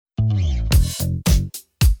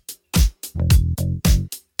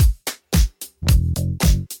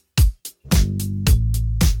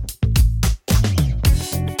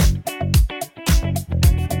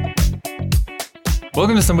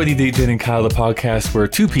Welcome to Somebody Date Jen and Kyle, the podcast where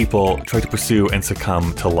two people try to pursue and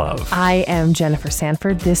succumb to love. I am Jennifer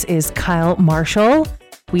Sanford. This is Kyle Marshall.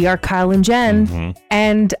 We are Kyle and Jen. Mm-hmm.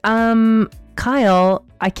 And Kyle,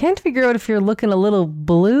 I can't figure out if you're looking a little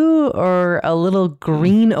blue or a little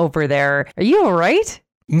green over there. Are you all right?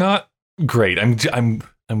 Not great.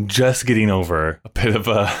 I'm just getting over a bit of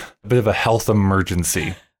a health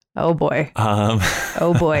emergency. Oh boy.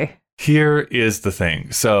 Oh boy. Here is the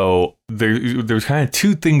thing. So there's kind of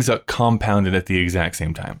two things that compounded at the exact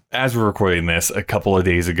same time. As we're recording this, a couple of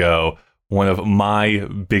days ago, one of my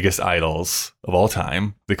biggest idols of all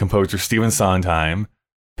time, the composer Stephen Sondheim,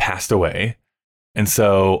 passed away. And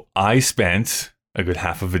so I spent a good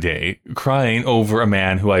half of a day crying over a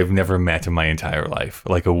man who I've never met in my entire life,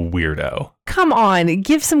 like a weirdo. Come on,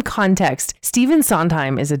 give some context. Stephen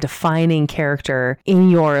Sondheim is a defining character in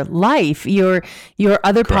your life. Your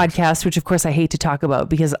other Correct. podcast, which of course I hate to talk about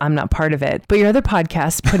because I'm not part of it, but your other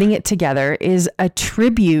podcast, Putting It Together, is a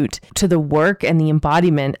tribute to the work and the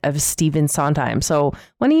embodiment of Stephen Sondheim. So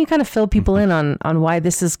why don't you kind of fill people in on why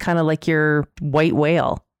this is kind of like your white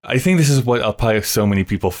whale? I think this is what probably so many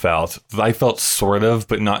people felt. I felt sort of,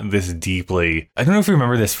 but not this deeply. I don't know if you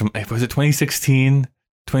remember this from, was it 2016,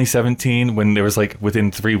 2017, when there was like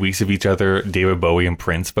within 3 weeks of each other, David Bowie and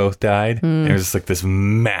Prince both died. And it was just like this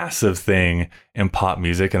massive thing in pop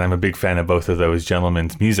music. And I'm a big fan of both of those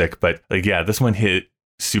gentlemen's music. But like, yeah, this one hit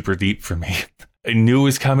super deep for me. I knew it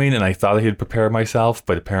was coming and I thought I had prepared myself,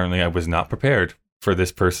 but apparently I was not prepared for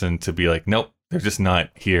this person to be like, nope, they're just not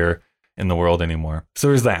here in the world anymore. So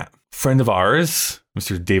there's that. Friend of ours,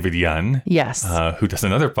 Mr. David Yun. Yes. Who does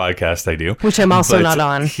another podcast I do. Which I'm also not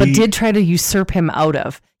on, but did try to usurp him out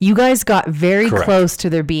of. You guys got very Correct. close to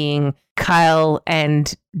there being Kyle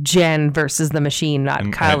and Jen versus the machine,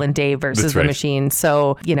 not Kyle and Dave versus the machine.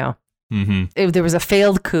 So, you know, if there was a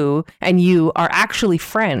failed coup and you are actually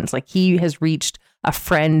friends, like he has reached a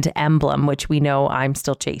friend emblem, which we know I'm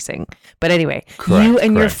still chasing. But anyway, you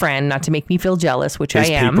and your friend, not to make me feel jealous, which I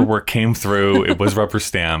am. His paperwork came through. It was rubber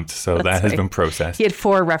stamped. So that has been processed. He had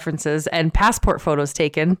 4 references and passport photos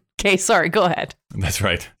taken. Okay, sorry, go ahead. That's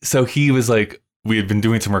right. So he was like, we had been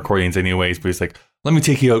doing some recordings anyways, but he's like, let me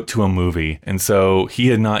take you out to a movie. And so he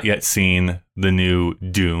had not yet seen the new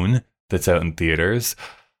Dune that's out in theaters.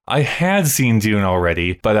 I had seen Dune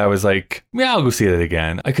already, but I was like, yeah, I'll go see it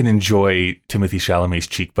again. I can enjoy Timothée Chalamet's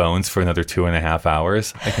cheekbones for another 2.5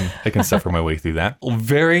 hours. I can suffer my way through that.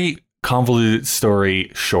 Very convoluted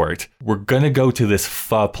story short. We're going to go to this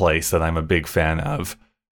pho place that I'm a big fan of.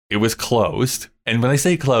 It was closed. And when I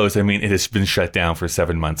say closed, I mean it has been shut down for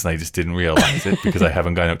 7 months and I just didn't realize it because I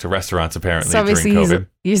haven't gone out to restaurants apparently so obviously during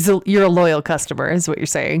COVID. You're a loyal customer is what you're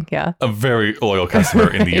saying. Yeah. A very loyal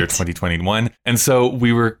customer in the year 2021. And so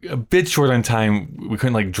we were a bit short on time. We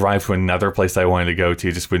couldn't like drive to another place I wanted to go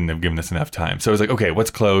to. Just wouldn't have given us enough time. So I was like, okay,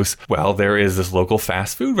 what's close? Well, there is this local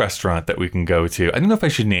fast food restaurant that we can go to. I don't know if I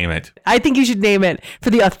should name it. I think you should name it for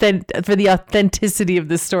the authenticity of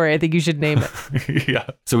this story. I think you should name it. Yeah.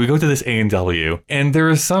 So we go to this A&W and there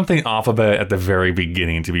is something off about it at the very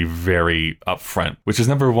beginning, to be very upfront, which is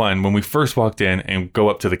number one, when we first walked in and go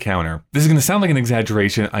up to the counter. This is going to sound like an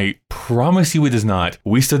exaggeration. I promise you it is not.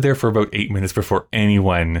 We stood there for about 8 minutes before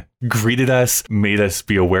anyone greeted us, made us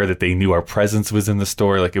be aware that they knew our presence was in the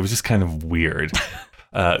store. Like, it was just kind of weird.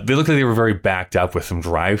 They looked like they were very backed up with some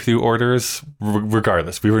drive-through orders.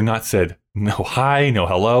 Regardless, we were not said, no hi, no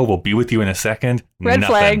hello, we'll be with you in a second. Red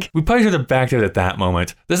flag. We probably should have backed out at that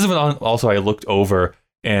moment. This is when also I looked over,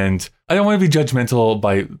 and I don't want to be judgmental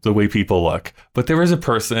by the way people look, but there was a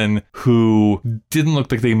person who didn't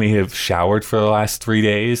look like they may have showered for the last 3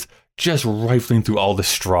 days, just rifling through all the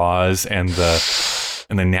straws and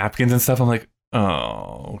the napkins and stuff. I'm like,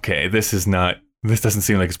 oh, okay, this doesn't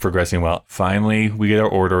seem like it's progressing well. Finally, we get our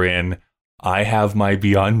order in. I have my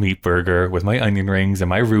Beyond Meat burger with my onion rings and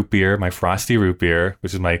my root beer, my frosty root beer,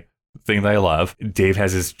 which is my thing that I love. Dave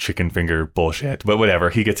has his chicken finger bullshit, but whatever.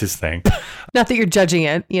 He gets his thing. Not that you're judging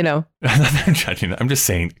it, you know. Not that I'm judging it. I'm just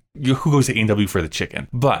saying, who goes to A&W for the chicken?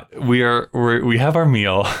 But we have our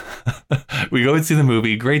meal. We go and see the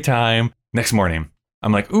movie. Great time. Next morning,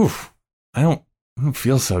 I'm like, oof, I don't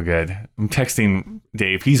feel so good. I'm texting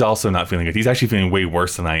Dave. He's also not feeling good. He's actually feeling way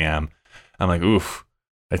worse than I am. I'm like, oof.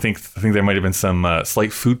 I think there might have been some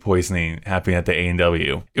slight food poisoning happening at the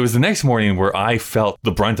A&W. It was the next morning where I felt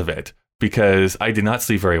the brunt of it because I did not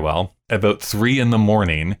sleep very well. About 3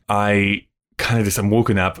 a.m, I kind of I'm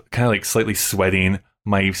woken up, kind of like slightly sweating.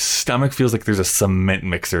 my stomach feels like there's a cement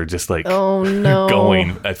mixer just like oh, no.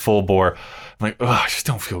 going at full bore. I'm like, oh, I just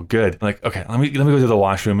don't feel good. I'm like, okay, let me go to the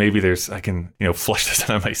washroom. Maybe I can, flush this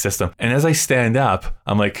out of my system. And as I stand up,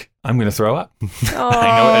 I'm like, I'm going to throw up. Oh,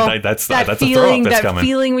 I know that's a throw up that's coming. That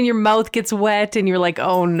feeling when your mouth gets wet and you're like,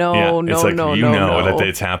 oh no, yeah, it's like, no. that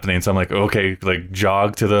it's happening. So I'm like, okay, like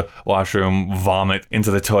jog to the washroom, vomit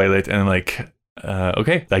into the toilet, and like,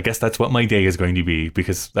 okay, I guess that's what my day is going to be,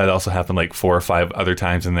 because that also happened like 4 or 5 other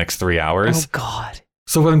times in the next 3 hours. Oh God.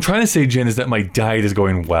 So what I'm trying to say, Jen, is that my diet is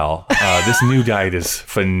going well. This new diet is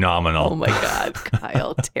phenomenal. Oh my God,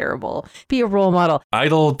 Kyle, terrible. Be a role model.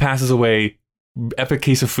 Idol passes away. Epic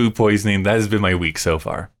case of food poisoning. That has been my week so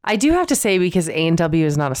far. I do have to say, because A&W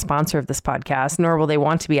is not a sponsor of this podcast, nor will they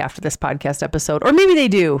want to be after this podcast episode. Or maybe they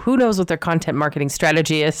do. Who knows what their content marketing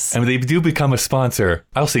strategy is. And when they do become a sponsor,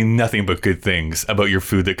 I'll say nothing but good things about your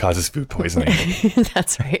food that causes food poisoning.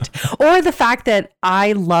 That's right. Or the fact that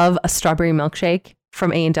I love a strawberry milkshake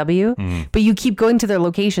from A&W, but you keep going to their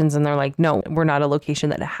locations and they're like, no, we're not a location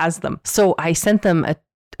that has them. So I sent them a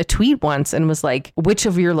tweet once and was like, which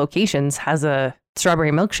of your locations has a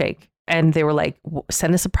strawberry milkshake? And they were like,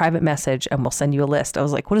 send us a private message and we'll send you a list. I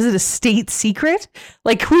was like, what is it, a state secret?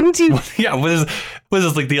 Like, wouldn't you? Yeah, what is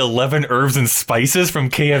this, like the 11 herbs and spices from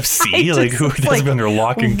KFC? Like, who doesn't be under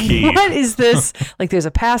lock and key? What is this? Like, there's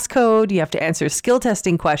a passcode. You have to answer a skill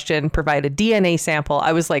testing question, provide a DNA sample.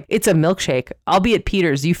 I was like, it's a milkshake. I'll be at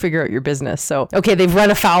Peter's. You figure out your business. So, okay, they've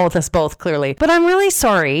run afoul with us both, clearly. But I'm really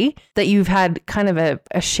sorry that you've had kind of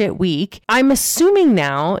a shit week. I'm assuming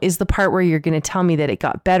now is the part where you're going to tell me that it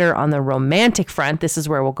got better on the romantic front. This is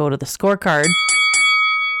where we'll go to the scorecard.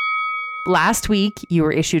 Last week, you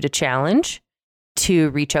were issued a challenge to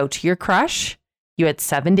reach out to your crush. You had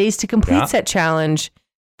 7 days to complete said challenge.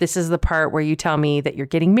 This is the part where you tell me that you're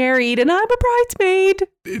getting married and I'm a bridesmaid.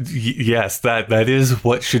 Yes, that is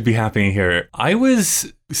what should be happening here. I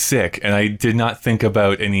was sick and I did not think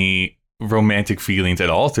about any romantic feelings at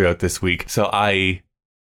all throughout this week. So I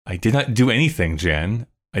did not do anything, Jen.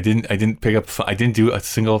 I didn't pick up. I didn't do a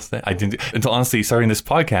single thing. I didn't until honestly starting this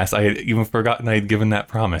podcast. I had even forgotten I had given that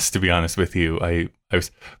promise. To be honest with you, I was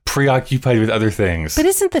preoccupied with other things. But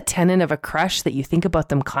isn't the tenet of a crush that you think about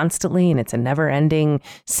them constantly and it's a never-ending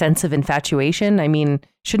sense of infatuation? I mean,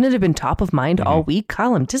 shouldn't it have been top of mind all week?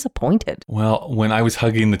 Kyle, I'm disappointed. Well, when I was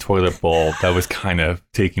hugging the toilet bowl, that was kind of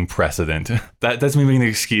taking precedent. That's me making an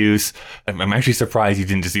excuse. I'm actually surprised you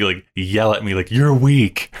didn't just yell at me like you're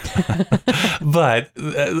weak. But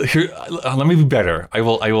here, let me be better. I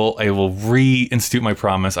will reinstitute my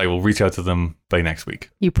promise. I will reach out to them by next week.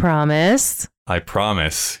 You promised? I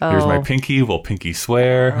promise. Oh. Here's my pinky. We'll pinky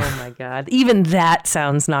swear. Oh my God. Even that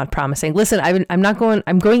sounds not promising. Listen,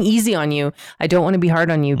 I'm going easy on you. I don't want to be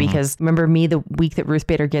hard on you because remember me the week that Ruth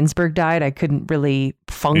Bader Ginsburg died? I couldn't really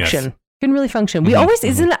function. Yes. Couldn't really function. We always,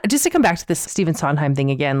 just to come back to this Stephen Sondheim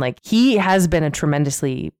thing again, like he has been a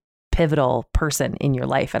tremendously pivotal person in your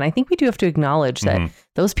life. And I think we do have to acknowledge that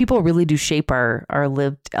those people really do shape our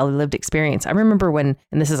lived experience. I remember when,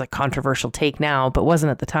 and this is a controversial take now, but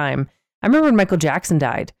wasn't at the time. I remember when Michael Jackson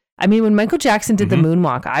died. I mean, when Michael Jackson did the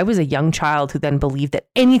moonwalk, I was a young child who then believed that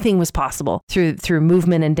anything was possible through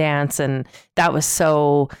movement and dance. And that was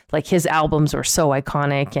so, like, his albums were so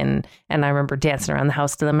iconic. And I remember dancing around the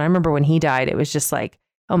house to them. And I remember when he died, it was just like,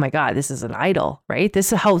 oh my God, this is an idol, right?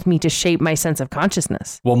 This helped me to shape my sense of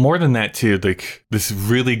consciousness. Well, more than that too, like this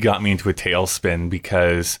really got me into a tailspin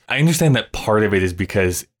because I understand that part of it is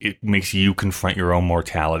because it makes you confront your own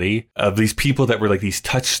mortality of these people that were like these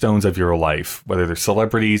touchstones of your life, whether they're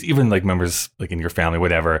celebrities, even like members like in your family,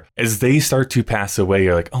 whatever. As they start to pass away,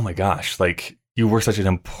 you're like, oh my gosh, like you were such an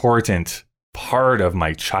important part of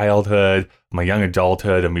my childhood, my young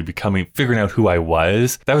adulthood, and me figuring out who I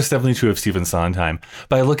was. That was definitely true of Stephen Sondheim.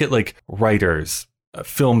 But I look at like writers,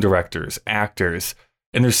 film directors, actors,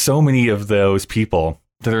 and there's so many of those people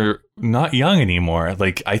that are not young anymore.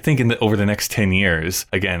 Like I think over the next 10 years,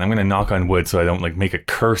 again, I'm going to knock on wood so I don't like make a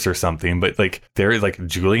curse or something, but like there is like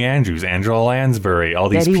Julie Andrews, Angela Lansbury, all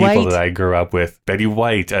these Betty people White. that I grew up with, Betty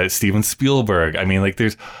White, Steven Spielberg. I mean, like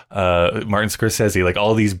there's Martin Scorsese, like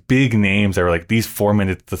all these big names that are like these 4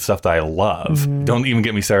 minutes, the stuff that I love. Don't even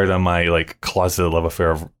get me started on my like closeted love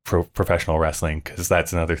affair of professional wrestling, because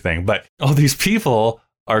that's another thing. But all these people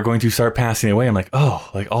are going to start passing away. I'm like, oh,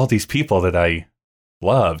 like all these people that I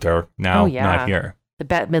loved are now not here. The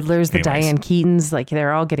Bette Midlers, the Diane Keatons, like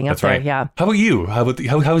they're all getting up there. Yeah. How about you?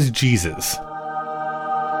 How is Jesus?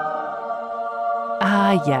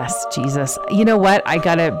 Yes, Jesus. You know what? I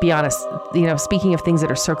gotta be honest. Speaking of things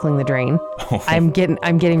that are circling the drain, I'm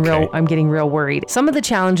getting real worried. Some of the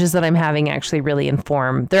challenges that I'm having actually really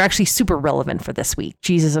inform. They're actually super relevant for this week.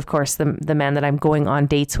 Jesus, of course, the man that I'm going on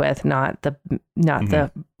dates with, not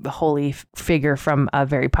the holy figure from a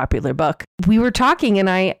very popular book. We were talking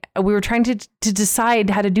and we were trying to decide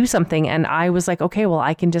how to do something. And I was like, okay, well,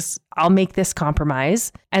 I'll make this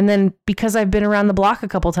compromise. And then because I've been around the block a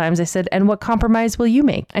couple times, I said, and what compromise will you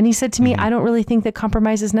make? And he said to me, I don't really think that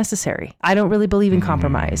compromise is necessary. I don't really believe in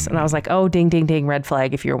compromise. And I was like, oh, ding, ding, ding, red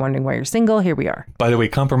flag. If you're wondering why you're single, here we are. By the way,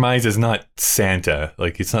 compromise is not Santa.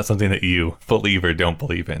 Like, it's not something that you believe or don't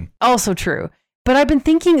believe in. Also true. But I've been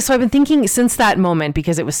thinking since that moment,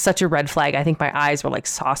 because it was such a red flag, I think my eyes were like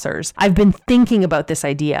saucers. I've been thinking about this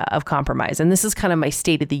idea of compromise. And this is kind of my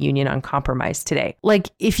state of the union on compromise today. Like,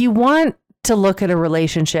 if you want to look at a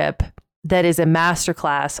relationship that is a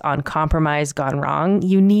masterclass on compromise gone wrong,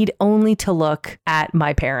 you need only to look at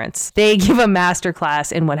my parents. They give a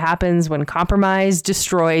masterclass in what happens when compromise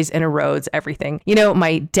destroys and erodes everything.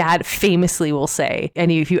 My dad famously will say,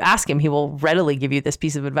 and if you ask him, he will readily give you this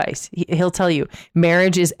piece of advice. He'll tell you,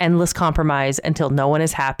 marriage is endless compromise until no one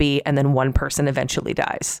is happy, and then one person eventually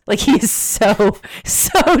dies. Like, he is so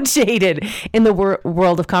jaded in the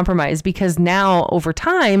world of compromise, because now over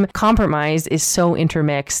time, compromise is so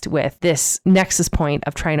intermixed with this nexus point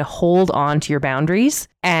of trying to hold on to your boundaries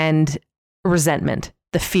and resentment,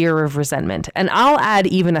 the fear of resentment. And I'll add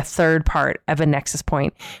even a third part of a nexus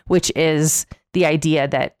point, which is the idea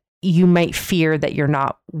that you might fear that you're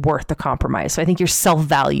not worth the compromise. So I think your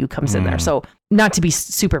self-value comes in there. So not to be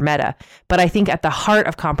super meta, but I think at the heart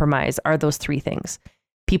of compromise are those three things.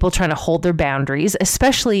 People trying to hold their boundaries,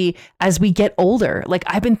 especially as we get older. Like,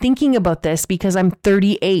 I've been thinking about this because I'm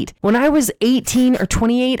 38. When I was 18 or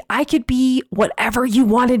 28, I could be whatever you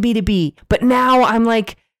wanted me to be. But now I'm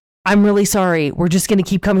like, I'm really sorry. We're just going to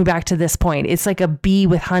keep coming back to this point. It's like a bee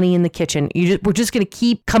with honey in the kitchen. We're just going to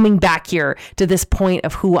keep coming back here to this point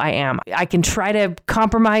of who I am. I can try to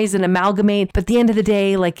compromise and amalgamate, but at the end of the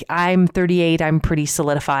day, like, I'm 38, I'm pretty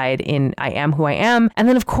solidified in I am who I am. And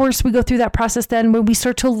then of course we go through that process then when we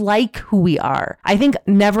start to like who we are. I think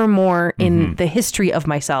never more in the history of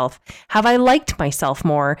myself have I liked myself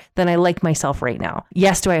more than I like myself right now.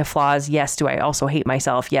 Yes, do I have flaws? Yes, do I also hate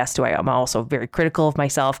myself? Yes, I'm also very critical of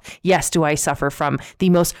myself? Yes, do I suffer from the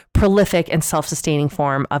most prolific and self-sustaining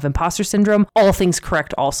form of imposter syndrome? All things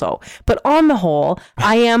correct also. But on the whole,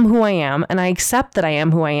 I am who I am, and I accept that I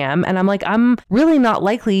am who I am. And I'm like, I'm really not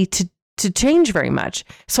likely to change very much.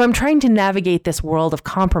 So I'm trying to navigate this world of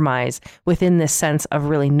compromise within this sense of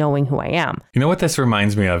really knowing who I am. You know what this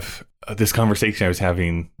reminds me of? This conversation I was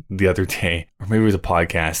having the other day, or maybe it was a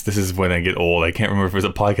podcast. This is when I get old. I can't remember if it was a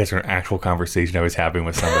podcast or an actual conversation I was having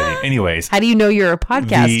with somebody. Anyways. How do you know you're a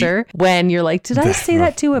podcaster when you're like, did I say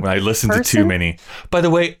that to a when I listen person? To too many. By the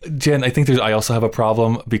way, Jen, I think I also have a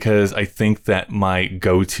problem because I think that my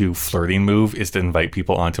go-to flirting move is to invite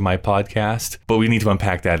people onto my podcast, but we need to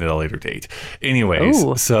unpack that at a later date.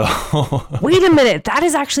 Anyways, so. Wait a minute. That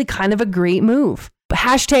is actually kind of a great move.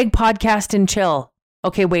 Hashtag podcast and chill.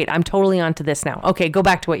 Okay, wait, I'm totally onto this now. Okay, go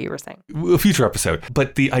back to what you were saying. A future episode.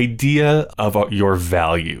 But the idea of your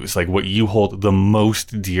values, like what you hold the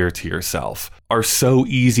most dear to yourself, are so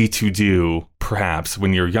easy to do, perhaps,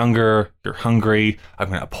 when you're younger, you're hungry, I'm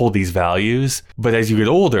going to uphold these values. But as you get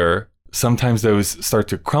older, sometimes those start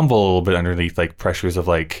to crumble a little bit underneath like pressures of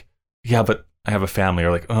like, yeah, but I have a family,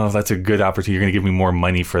 or like, oh, that's a good opportunity. You're going to give me more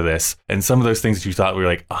money for this. And some of those things that you thought were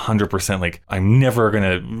like 100%, like, I'm never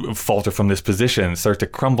going to falter from this position, start to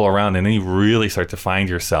crumble around. And then you really start to find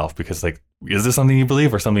yourself because, like, is this something you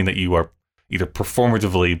believe or something that you are either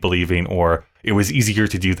performatively believing, or it was easier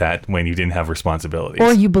to do that when you didn't have responsibilities?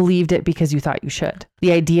 Or you believed it because you thought you should.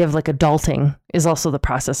 The idea of like adulting is also the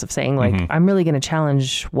process of saying, like, I'm really going to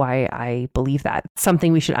challenge why I believe that.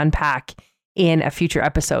 Something we should unpack in a future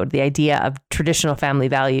episode, the idea of traditional family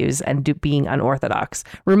values and being unorthodox.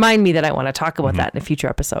 Remind me that I want to talk about that in a future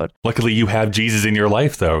episode. Luckily, you have Jesus in your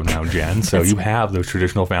life, though, now, Jen. So you have those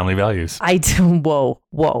traditional family values. I do.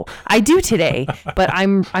 Whoa. I do today, but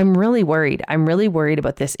I'm really worried. I'm really worried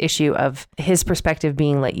about this issue of his perspective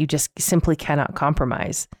being like, you just simply cannot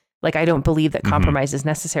compromise. Like, I don't believe that compromise is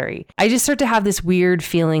necessary. I just start to have this weird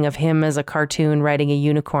feeling of him as a cartoon riding a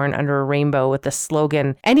unicorn under a rainbow with the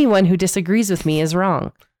slogan, anyone who disagrees with me is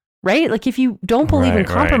wrong. Right? Like, if you don't believe in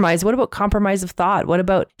compromise, what about compromise of thought? What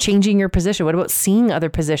about changing your position? What about seeing other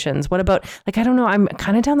positions? What about, like, I don't know. I'm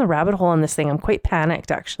kind of down the rabbit hole on this thing. I'm quite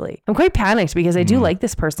panicked, actually. I'm quite panicked because I do like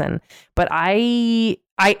this person, but I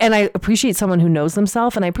I appreciate someone who knows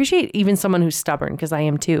themselves, and I appreciate even someone who's stubborn, because I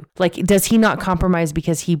am too. Like, does he not compromise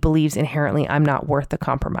because he believes inherently I'm not worth the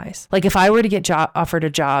compromise? Like, if I were to get offered a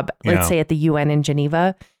job, let's say at the UN in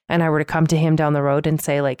Geneva, and I were to come to him down the road and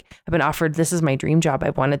say, like, I've been offered, this is my dream job.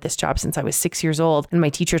 I've wanted this job since I was 6 years old. And my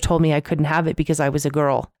teacher told me I couldn't have it because I was a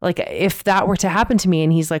girl. Like, if that were to happen to me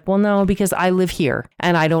and he's like, well, no, because I live here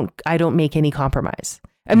and I don't make any compromise.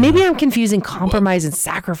 And maybe I'm confusing compromise and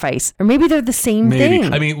sacrifice, or maybe they're the same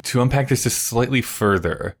thing. I mean, to unpack this just slightly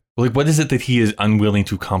further, like, what is it that he is unwilling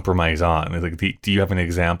to compromise on? Like, do you have an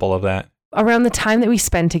example of that? Around the time that we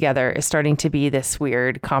spend together is starting to be this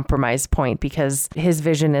weird compromise point, because his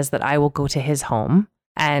vision is that I will go to his home,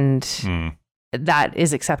 and that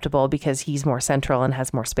is acceptable because he's more central and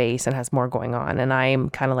has more space and has more going on. And I'm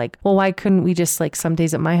kind of like, well, why couldn't we just, like, some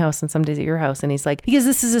days at my house and some days at your house? And he's like, because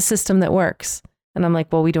this is a system that works. And I'm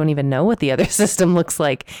like, well, we don't even know what the other system looks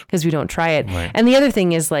like because we don't try it. Right. And the other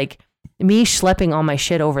thing is, like, me schlepping all my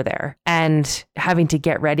shit over there and having to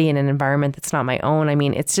get ready in an environment that's not my own. I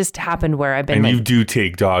mean, it's just happened where I've been. And you do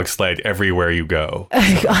take dog sled everywhere you go.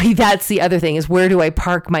 That's the other thing, is where do I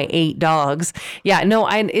park my 8 dogs? Yeah, no,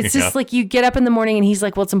 it's just like, you get up in the morning and he's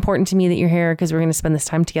like, well, it's important to me that you're here because we're going to spend this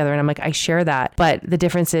time together. And I'm like, I share that. But the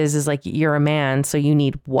difference is like, you're a man, so you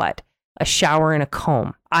need what? A shower and a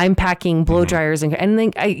comb. I'm packing blow dryers and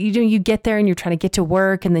then you get there and you're trying to get to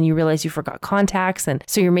work, and then you realize you forgot contacts, and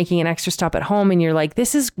so you're making an extra stop at home, and you're like,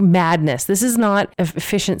 this is madness. This is not an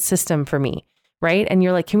efficient system for me, right? And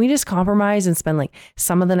you're like, can we just compromise and spend like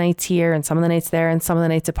some of the nights here and some of the nights there and some of the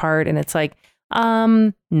nights apart? And it's like,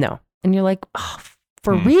 no. And you're like, oh,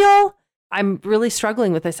 for real? I'm really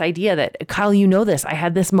struggling with this idea that, Kyle, you know this. I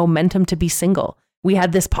had this momentum to be single. We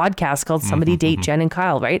had this podcast called Somebody Date Jen and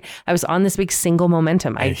Kyle, right? I was on this big single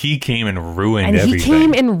momentum. And he came and ruined everything. He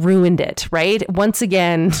came and ruined it, right? Once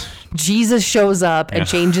again, Jesus shows up and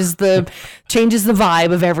changes the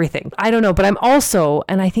vibe of everything. I don't know, but I'm also,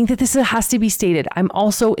 and I think that this has to be stated, I'm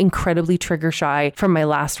also incredibly trigger shy from my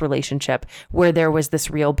last relationship, where there was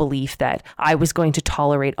this real belief that I was going to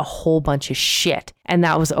tolerate a whole bunch of shit. And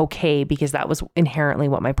that was okay because that was inherently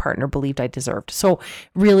what my partner believed I deserved. So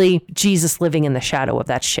really, Jesus living in the shadow of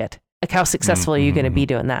that shit. Like, how successful are you going to be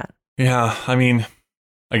doing that? Yeah, I mean,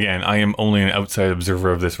 again, I am only an outside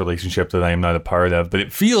observer of this relationship that I am not a part of, but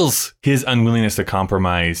it feels his unwillingness to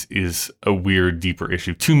compromise is a weird, deeper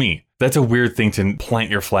issue to me. That's a weird thing to plant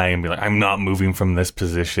your flag and be like, I'm not moving from this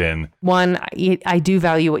position. One, I do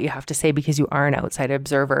value what you have to say because you are an outside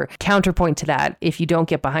observer. Counterpoint to that, if you don't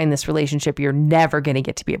get behind this relationship, you're never going to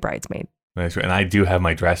get to be a bridesmaid. That's right. And I do have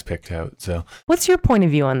my dress picked out. So what's your point of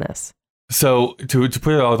view on this? So to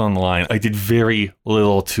put it out on the line, I did very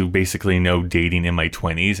little to basically no dating in my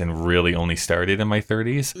 20s and really only started in my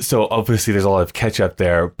 30s. So obviously there's a lot of catch up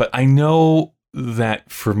there. But I know that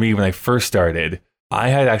for me, when I first started, I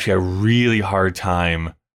had actually a really hard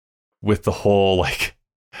time with the whole, like,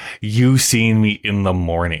 you seeing me in the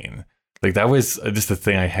morning. Like, that was just a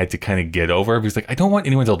thing I had to kind of get over, because, like, I don't want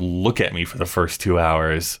anyone to look at me for the first 2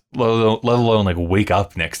 hours, let alone like wake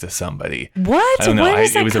up next to somebody. What? Where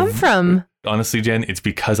does that come from? Honestly, Jen, it's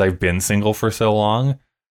because I've been single for so long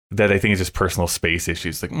that I think it's just personal space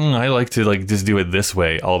issues. Like, I like to just do it this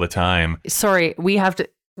way all the time. Sorry, we have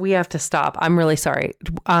to stop. I'm really sorry.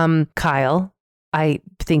 Kyle, I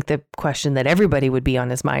think the question that everybody would be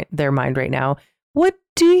on their mind right now, what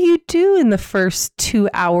do you do in the first 2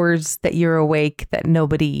 hours that you're awake that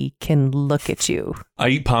nobody can look at you? I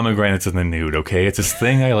eat pomegranates in the nude, okay? It's this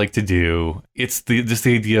thing I like to do. It's just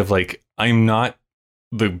the idea of, like, I'm not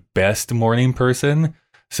the best morning person.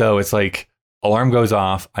 So it's like, alarm goes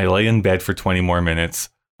off, I lay in bed for 20 more minutes.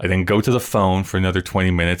 I then go to the phone for another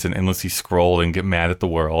 20 minutes and endlessly scroll and get mad at the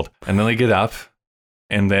world. And then I get up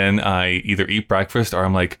and then I either eat breakfast or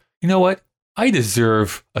I'm like, you know what? I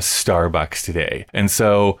deserve a Starbucks today. And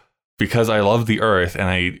so because I love the earth and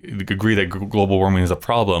I agree that global warming is a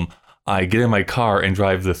problem, I get in my car and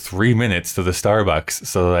drive the 3 minutes to the Starbucks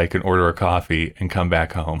so that I can order a coffee and come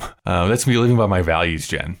back home. That's me living by my values,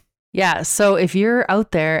 Jen. Yeah. So if you're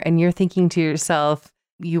out there and you're thinking to yourself,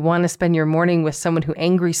 you want to spend your morning with someone who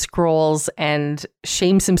angry scrolls and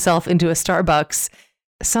shames himself into a Starbucks,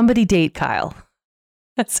 somebody date Kyle.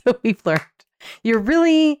 That's what we've learned. You're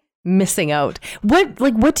really missing out. What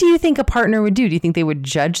do you think a partner would do? Do you think they would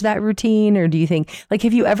judge that routine, or do you think, like,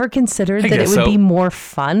 have you ever considered that it would be more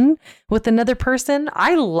fun with another person?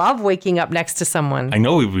 I love waking up next to someone. I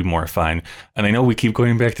know it would be more fun, and I know we keep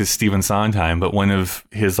going back to Stephen Sondheim, but one of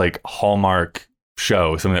his, like, hallmark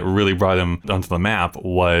show, something that really brought him onto the map,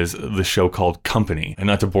 was the show called Company. And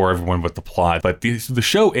not to bore everyone with the plot, but the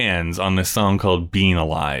show ends on this song called Being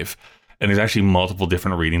Alive. And there's actually multiple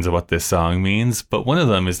different readings of what this song means. But one of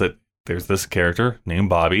them is that there's this character named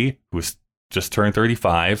Bobby who's just turned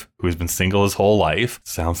 35, who has been single his whole life.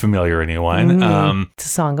 Sound familiar, anyone? It's a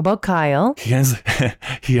song about Kyle. He ends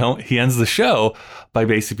the show by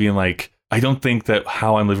basically being like, I don't think that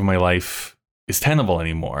how I'm living my life is tenable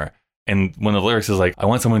anymore. And one of the lyrics is like, I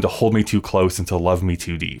want someone to hold me too close and to love me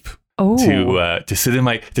too deep. Oh. To sit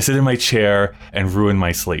in my chair and ruin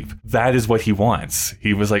my sleep. That is what he wants.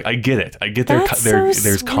 He was like, I get it. I get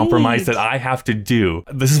there's compromise that I have to do.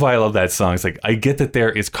 This is why I love that song. It's like, I get that there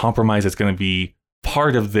is compromise that's going to be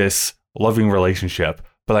part of this loving relationship,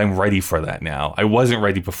 but I'm ready for that now. I wasn't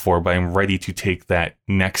ready before, but I'm ready to take that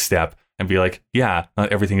next step and be like, yeah,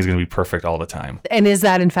 not everything is going to be perfect all the time. And is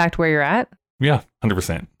that in fact where you're at? Yeah,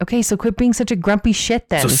 100%. Okay, so quit being such a grumpy shit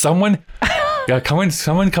then. So someone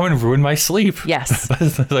come and ruin my sleep. Yes.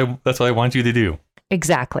 That's what I want you to do.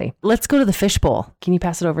 Exactly. Let's go to the fishbowl. Can you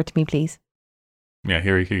pass it over to me, please? Yeah,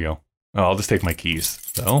 here you go. Oh, I'll just take my keys.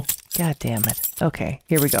 So. God damn it. Okay,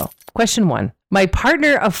 here we go. Question 1. My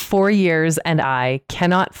partner of 4 years and I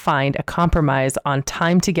cannot find a compromise on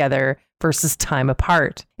time together versus time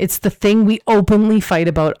apart. It's the thing we openly fight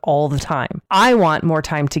about all the time. I want more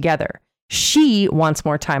time together. She wants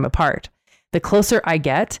more time apart. The closer I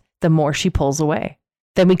get, the more she pulls away.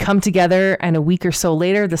 Then we come together and a week or so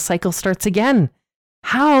later, the cycle starts again.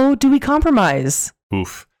 How do we compromise?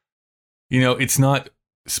 Oof. It's not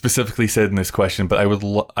specifically said in this question, but I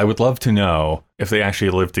would love to know if they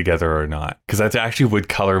actually live together or not, because that actually would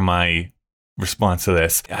color my response to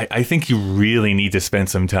this. I think you really need to spend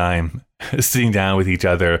some time sitting down with each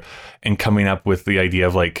other and coming up with the idea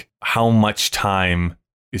of like how much time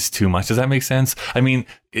is too much. Does that make sense? I mean,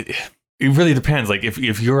 it really depends. Like if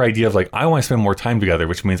your idea of like, I want to spend more time together,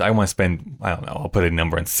 which means I want to spend, I don't know, I'll put a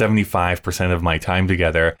number in 75% of my time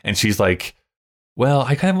together. And she's like, well,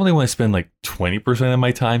 I kind of only want to spend like 20% of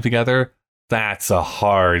my time together. That's a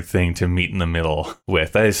hard thing to meet in the middle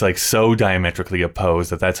with. That is like so diametrically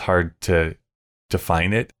opposed that's hard to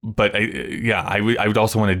define it. But I would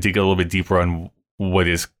also want to dig a little bit deeper on what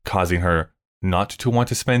is causing her not to want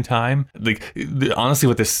to spend time. Like, honestly,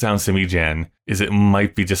 what this sounds to me, Jen, is it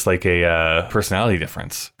might be just like a personality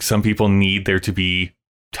difference. Some people need there to be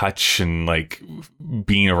touch and like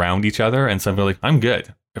being around each other, and some people are like, I'm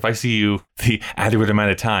good. If I see you the adequate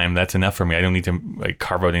amount of time, that's enough for me. I don't need to like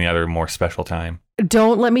carve out any other more special time.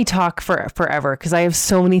 Don't let me talk forever, because I have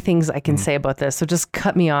so many things I can say about this. So just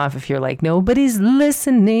cut me off if you're like, nobody's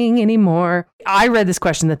listening anymore. I read this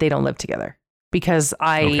question that they don't live together. Because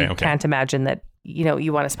I can't imagine that,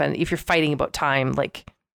 you want to spend, if you're fighting about time, like,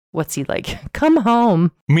 what's he like? Come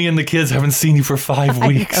home. Me and the kids haven't seen you for 5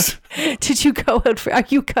 weeks. Did you go out are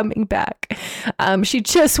you coming back? She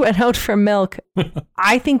just went out for milk.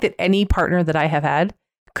 I think that any partner that I have had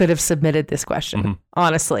could have submitted this question,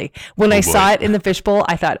 honestly. When I saw it in the fishbowl,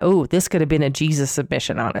 I thought, oh, this could have been a Jesus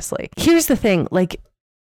submission, honestly. Here's the thing, like,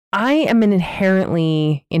 I am an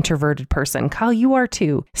inherently introverted person. Kyle, you are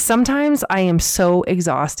too. Sometimes I am so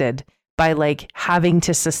exhausted by like having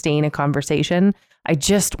to sustain a conversation. I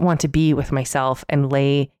just want to be with myself and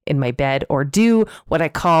lay in my bed or do what I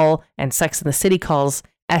call, and Sex and the City calls,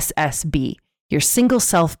 SSB, your single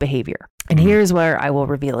self behavior. And here's where I will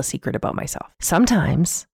reveal a secret about myself.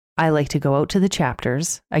 Sometimes I like to go out to the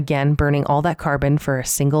Chapters, again, burning all that carbon for a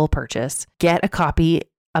single purchase, get a copy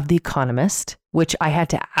of The Economist, which I had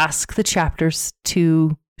to ask the Chapters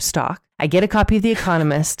to stock. I get a copy of The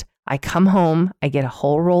Economist. I come home. I get a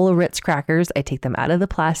whole roll of Ritz crackers. I take them out of the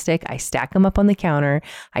plastic. I stack them up on the counter.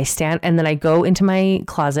 And then I go into my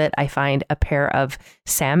closet. I find a pair of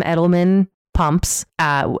Sam Edelman pumps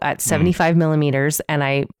at 75 millimeters, and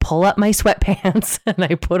I pull up my sweatpants and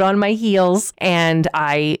I put on my heels and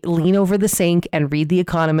I lean over the sink and read The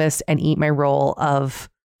Economist and eat my roll of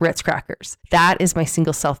Ritz crackers. That is my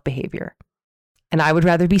single self behavior. And I would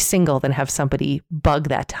rather be single than have somebody bug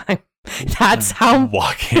that time. That's how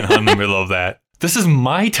walking on the middle of that. This is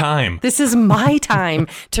my time. This is my time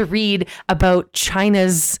to read about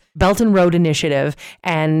China's Belt and Road Initiative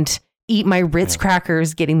and eat my Ritz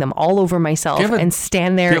crackers, getting them all over myself, and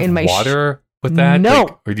stand there in my water with that? No.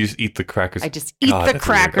 Like, or do you just eat the crackers? I just eat the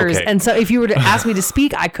crackers. Okay. And so if you were to ask me to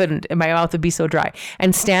speak, I couldn't. And my mouth would be so dry.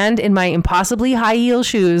 And stand in my impossibly high heel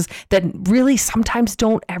shoes that really sometimes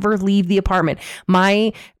don't ever leave the apartment.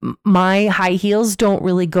 My high heels don't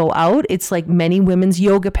really go out. It's like many women's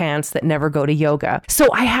yoga pants that never go to yoga.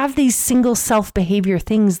 So I have these single self behavior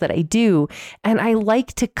things that I do. And I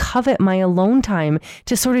like to covet my alone time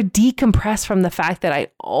to sort of decompress from the fact that I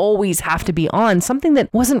always have to be on. Something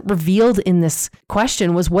that wasn't revealed in this this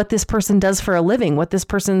question was what this person does for a living, what this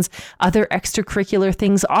person's other extracurricular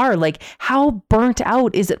things are. Like, how burnt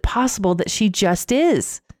out is it possible that she just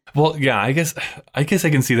is? Well, yeah, I guess I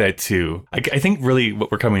can see that too. I think really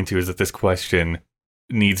what we're coming to is that this question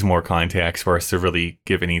needs more context for us to really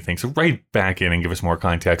give anything. So write back in and give us more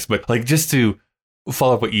context. But like, just to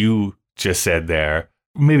follow up what you just said there,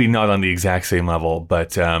 maybe not on the exact same level,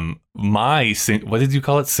 but what did you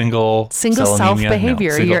call it? Single self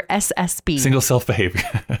behavior, your SSB. Single self behavior.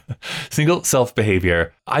 Single self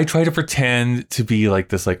behavior. I try to pretend to be like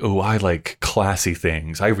this, like, oh, I like classy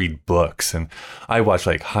things. I read books and I watch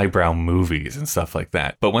like highbrow movies and stuff like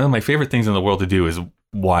that. But one of my favorite things in the world to do is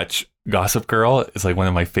watch Gossip Girl. It's like one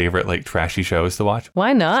of my favorite like trashy shows to watch.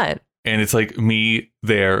 Why not? And it's like me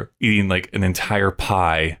there eating like an entire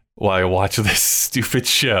pie while I watch this stupid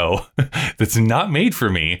show that's not made for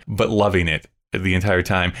me, but loving it the entire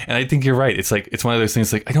time. And I think you're right. It's like, it's one of those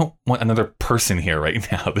things like, I don't want another person here right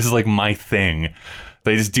now. This is like my thing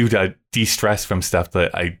that I just do to de-stress from stuff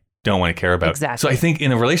that I don't want to care about. Exactly. So I think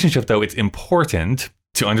in a relationship, though, it's important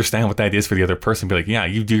to understand what that is for the other person. Be like, yeah,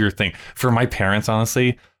 you do your thing. For my parents,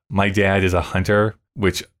 honestly, my dad is a hunter,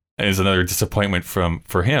 which is another disappointment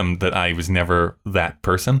for him that I was never that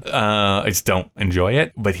person. I just don't enjoy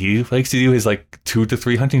it. But he likes to do his like 2 to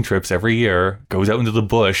 3 hunting trips every year, goes out into the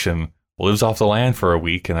bush and lives off the land for a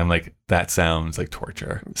week. And I'm like, that sounds like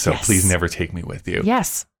torture. So please never take me with you.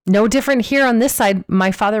 Yes. No different here on this side.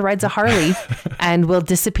 My father rides a Harley and will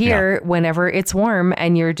disappear whenever it's warm.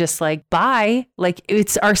 And you're just like, bye. Like,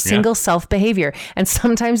 it's our single self behavior. And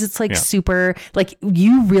sometimes it's like super, like,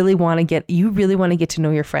 you really want to get to know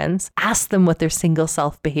your friends. Ask them what their single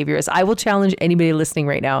self behavior is. I will challenge anybody listening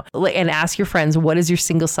right now and ask your friends, what is your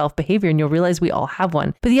single self behavior? And you'll realize we all have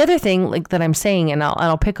one. But the other thing like that I'm saying, and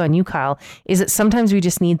I'll pick on you, Kyle, is that sometimes we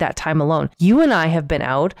just need that time alone. You and I have been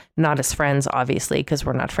out, not as friends, obviously, because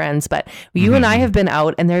we're not friends, but you and I have been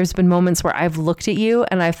out, and there's been moments where I've looked at you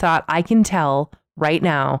and I've thought, I can tell right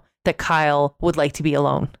now that Kyle would like to be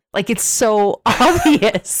alone. Like, it's so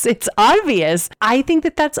obvious. It's obvious. I think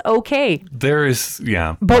that that's okay. There is,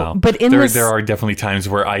 but there are definitely times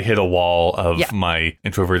where I hit a wall of my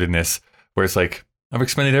introvertedness where it's like, I've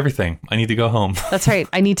expended everything. I need to go home. That's right.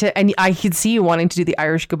 And I could see you wanting to do the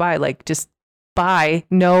Irish goodbye, like just bye,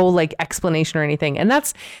 no like explanation or anything. And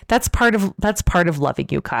that's part of loving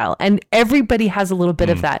you, Kyle. And everybody has a little bit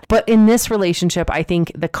of that. But in this relationship, I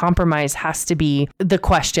think the compromise has to be the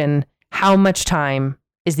question, how much time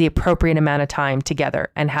is the appropriate amount of time together,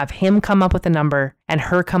 and have him come up with a number and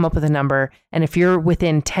her come up with a number. And if you're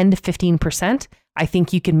within 10 to 15%, I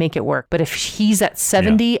think you can make it work. But if he's at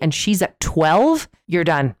 70 and she's at 12, you're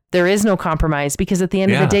done. There is no compromise, because at the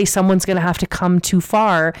end of the day, someone's going to have to come too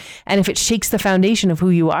far. And if it shakes the foundation of who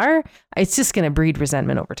you are, it's just going to breed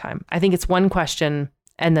resentment over time. I think it's one question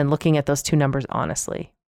and then looking at those two numbers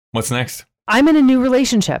honestly. What's next? I'm in a new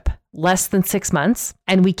relationship, less than 6 months,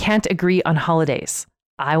 and we can't agree on holidays.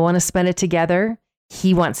 I want to spend it together.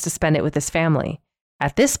 He wants to spend it with his family.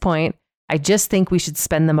 At this point, I just think we should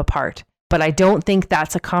spend them apart. But I don't think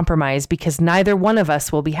that's a compromise, because neither one of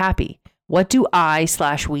us will be happy. What do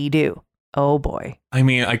we do? Oh boy. I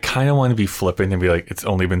mean, I kind of want to be flippant and be like, it's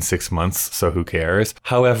only been 6 months, so who cares?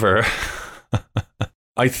 However,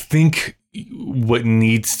 I think what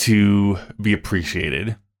needs to be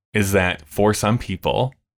appreciated is that for some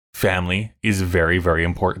people, family is very, very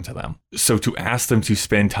important to them. So to ask them to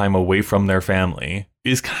spend time away from their family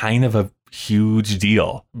is kind of a huge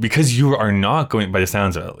deal, because you are not going, by the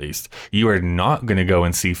sounds of it at least, you are not going to go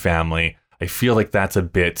and see family. I feel like that's a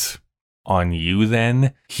bit on you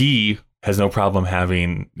then. He has no problem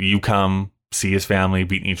having you come see his family,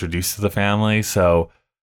 being introduced to the family. So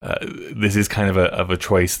this is kind of a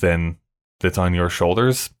choice then that's on your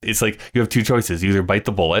shoulders. It's like you have two choices. You either bite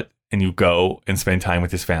the bullet and you go and spend time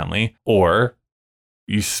with his family, or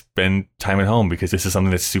you spend time at home because this is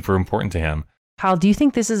something that's super important to him. Kyle, do you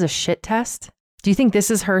think this is a shit test? Do you think this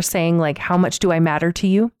is her saying, like, how much do I matter to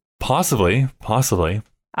you? Possibly.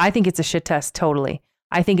 I think it's a shit test, totally.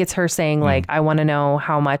 I think it's her saying, like, I want to know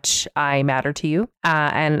how much I matter to you.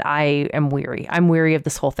 And I am weary. I'm weary of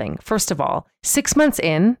this whole thing. First of all, 6 months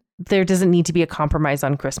in, there doesn't need to be a compromise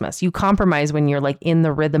on Christmas. You compromise when you're like in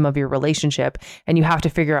the rhythm of your relationship, and you have to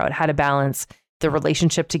figure out how to balance the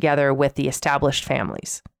relationship together with the established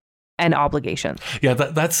families and obligations. Yeah,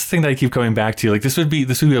 that's the thing that I keep coming back to. Like, this would be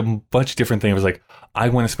a much different thing. It was like, I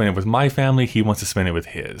want to spend it with my family, he wants to spend it with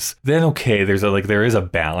his. Then okay, there is a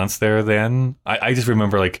balance there. Then I just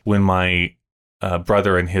remember, like, when my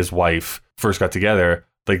brother and his wife first got together,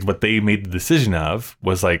 like, what they made the decision of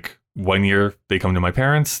was like, 1 year they come to my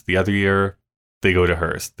parents, the other year they go to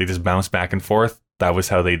hers. They just bounce back and forth. That was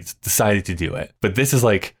how they decided to do it. But this is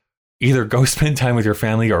like, either go spend time with your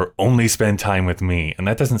family or only spend time with me. And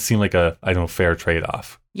that doesn't seem like a, I don't know, fair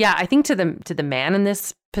trade-off. Yeah, I think to the man in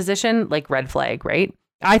this position, like red flag, right?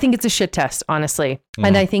 I think it's a shit test, honestly.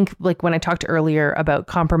 And I think like when I talked earlier about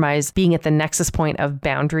compromise being at the nexus point of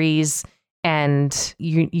boundaries and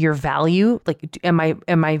your value, like am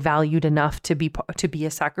I valued enough to be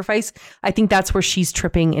a sacrifice? I think that's where she's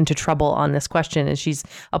tripping into trouble on this question, is she's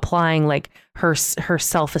applying like her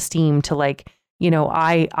self-esteem to like, you know,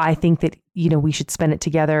 I think that, you know, we should spend it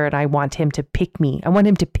together and I want him to pick me. I want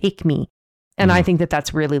him to pick me. And I think that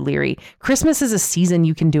that's really leery. Christmas is a season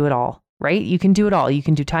you can do it all, right? You can do it all. You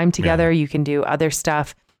can do time together. You can do other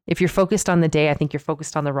stuff. If you're focused on the day, I think you're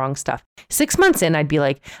focused on the wrong stuff. 6 months in, I'd be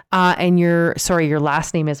like, and your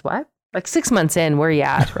last name is what? Like 6 months in, where are you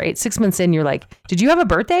at, right? 6 months in, you're like, did you have a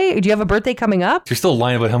birthday? Do you have a birthday coming up? You're still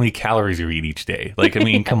lying about how many calories you eat each day. Like, I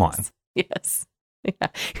mean, come on. Yes. Yeah.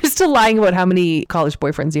 You're still lying about how many college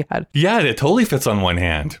boyfriends you had. Yeah, it totally fits on one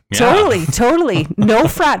hand. Yeah. Totally. No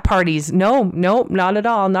frat parties. No, not at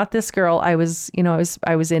all. Not this girl. I was in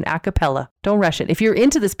a cappella. Don't rush it. If you're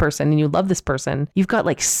into this person and you love this person, you've got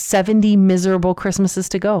like 70 miserable Christmases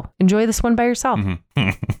to go. Enjoy this one by yourself.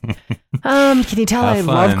 Mm-hmm. Can you tell I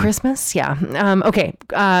love Christmas? Yeah. Okay.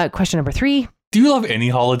 Question number 3. Do you love any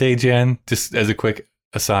holiday, Jen? Just as a quick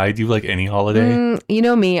aside, do you like any holiday? You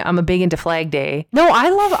know me, I'm a big into Flag Day. No, I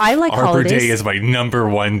like Arbor holidays. Day is my number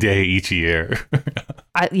one day each year.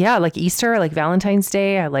 I like Easter, I like Valentine's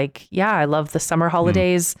Day. I love the summer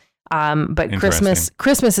holidays. But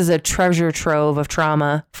Christmas is a treasure trove of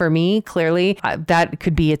trauma for me. Clearly, that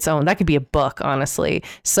could be its own. That could be a book, honestly.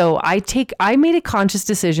 So I made a conscious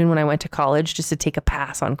decision when I went to college just to take a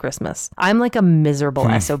pass on Christmas. I'm like a miserable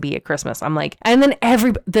SOB at Christmas. I'm like, and then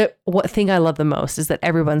what thing I love the most is that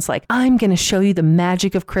everyone's like, I'm going to show you the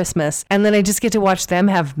magic of Christmas. And then I just get to watch them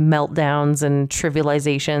have meltdowns and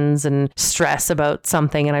trivializations and stress about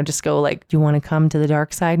something. And I just go like, do you want to come to the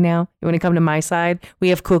dark side now? You want to come to my side? We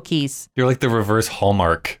have cookies. You're like the reverse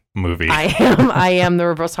Hallmark movie. I am the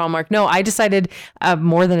reverse Hallmark. No, I decided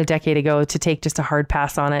more than a decade ago to take just a hard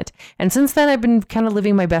pass on it. And since then, I've been kind of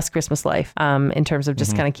living my best Christmas life in terms of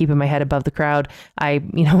just kind of keeping my head above the crowd. I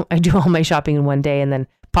do all my shopping in one day and then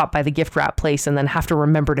pop by the gift wrap place and then have to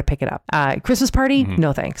remember to pick it up. Christmas party?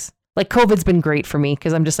 No, thanks. Like COVID's been great for me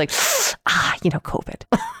because I'm just like, COVID.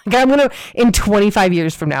 In 25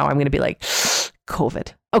 years from now, I'm going to be like,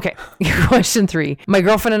 COVID. Okay, question 3. My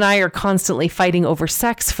girlfriend and I are constantly fighting over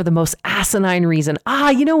sex for the most asinine reason.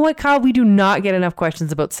 You know what, Kyle? We do not get enough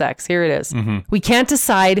questions about sex. Here it is. Mm-hmm. We can't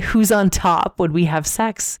decide who's on top when we have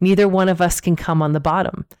sex. Neither one of us can come on the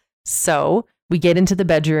bottom. So we get into the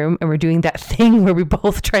bedroom and we're doing that thing where we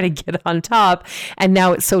both try to get on top. And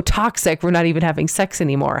now it's so toxic, we're not even having sex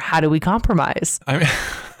anymore. How do we compromise?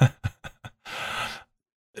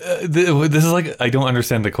 This is like, I don't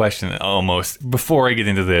understand the question almost. Before I get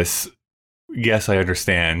into this, yes, I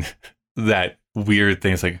understand that weird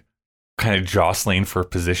things like kind of jostling for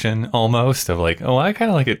position almost of like, oh, I kind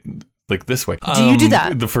of like it like this way. Do you do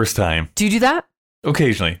that? The first time. Do you do that?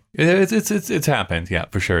 Occasionally. It's happened. Yeah,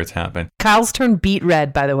 for sure it's happened. Kyle's turned beet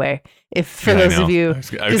red, by the way. If for those of you,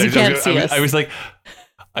 because you can't see us. I was like,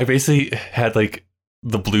 I basically had like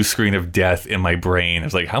the blue screen of death in my brain. I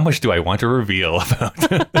was like, how much do I want to reveal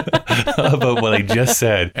about what I just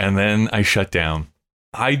said? And then I shut down.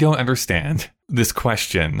 I don't understand this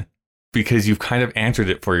question because you've kind of answered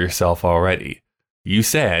it for yourself already. You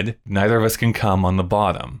said neither of us can come on the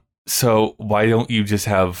bottom. So why don't you just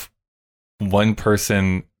have one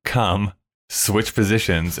person come, switch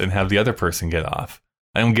positions, and have the other person get off?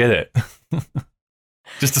 I don't get it.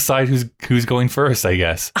 Just decide who's going first, I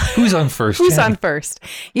guess. Who's on first? Who's on first?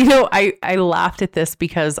 I laughed at this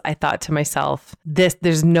because I thought to myself,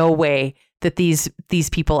 there's no way that these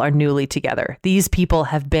people are newly together. These people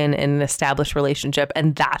have been in an established relationship,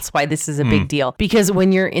 and that's why this is a big deal. Because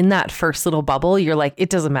when you're in that first little bubble, you're like, it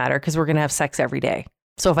doesn't matter because we're going to have sex every day.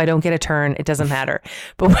 So if I don't get a turn, it doesn't matter.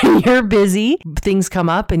 But when you're busy, things come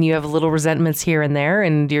up and you have little resentments here and there,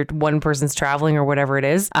 and you're one person's traveling or whatever it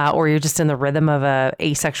is, or you're just in the rhythm of a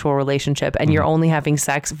asexual relationship and you're only having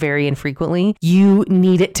sex very infrequently, you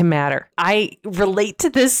need it to matter. I relate to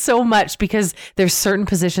this so much because there's certain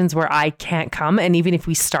positions where I can't come. And even if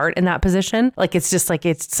we start in that position, like, it's just like,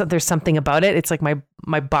 there's something about it. It's like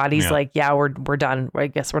my body's like, yeah, we're done. I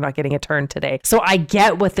guess we're not getting a turn today. So I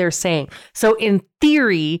get what they're saying. So in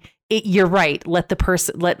theory, you're right. Let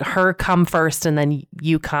her come first and then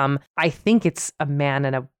you come. I think it's a man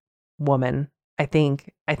and a woman. I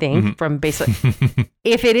think from basically,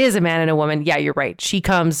 if it is a man and a woman, yeah, you're right. She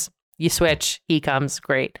comes, You switch, he comes,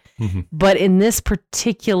 great. Mm-hmm. But in this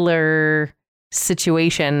particular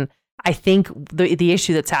situation, I think the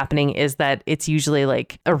issue that's happening is that it's usually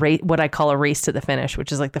like a race, what I call a race to the finish,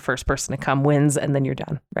 which is like the first person to come wins and then you're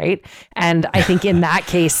done, right? And I think in that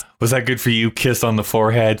case... Was that good for you? Kiss on the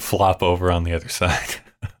forehead, flop over on the other side.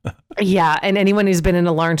 Yeah, and anyone who's been in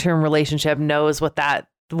a long-term relationship knows what that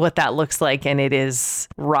looks like, and it is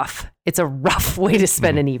rough. It's a rough way to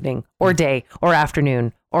spend an evening or day or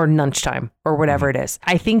afternoon or lunchtime or whatever it is.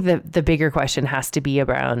 I think that the bigger question has to be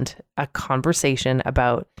around a conversation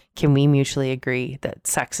about, can we mutually agree that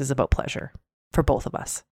sex is about pleasure for both of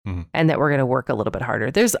us? And that we're going to work a little bit harder.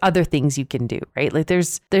 There's other things you can do, right? Like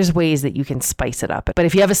there's ways that you can spice it up. But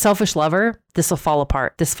if you have a selfish lover, this will fall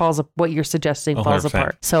apart. What you're suggesting 100%. Falls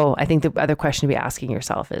apart. So I think the other question to be asking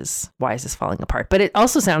yourself is, why is this falling apart? But it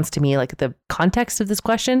also sounds to me like the context of this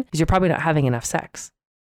question is you're probably not having enough sex.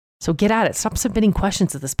 So get at it. Stop submitting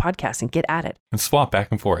questions to this podcast and get at it. And swap back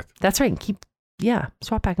and forth. That's right.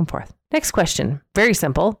 Swap back and forth. Next question. Very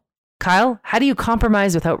simple. Kyle, how do you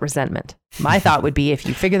compromise without resentment? My thought would be, if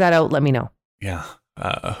you figure that out, let me know. Yeah.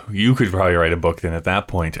 You could probably write a book then at that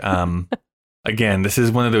point. Again, this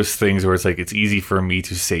is one of those things where it's like, it's easy for me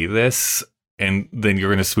to say this, and then you're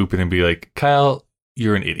going to swoop in and be like, Kyle,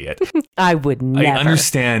 you're an idiot. I would never. I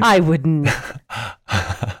understand. I wouldn't.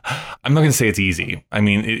 I'm not going to say it's easy. I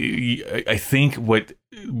mean, I think what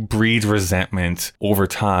breeds resentment over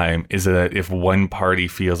time is that if one party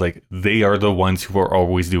feels like they are the ones who are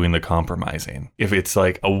always doing the compromising, if it's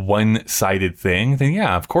like a one-sided thing, then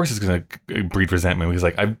yeah, of course it's going to breed resentment, because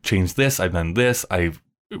like, I've changed this, I've done this, I've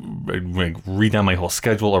redone my whole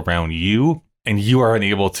schedule around you, and you are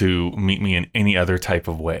unable to meet me in any other type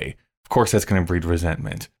of way. Of course, that's going to breed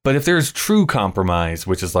resentment. But if there's true compromise,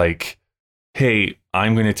 which is like, hey,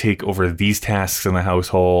 I'm going to take over these tasks in the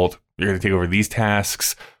household, you're going to take over these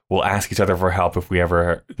tasks, we'll ask each other for help if we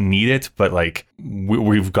ever need it, but like,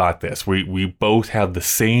 we've got this. We both have the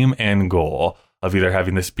same end goal of either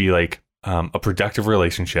having this be like a productive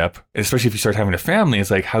relationship, especially if you start having a family.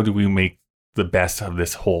 It's like, how do we make the best of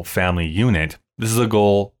this whole family unit? This is a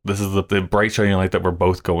goal. This is the bright shining light that we're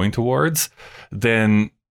both going towards.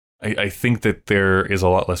 Then I think that there is a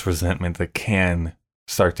lot less resentment that can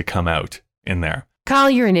start to come out in there. Kyle,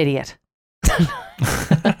 you're an idiot.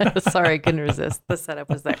 Sorry, I couldn't resist. The setup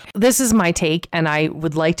was there. This is my take, and I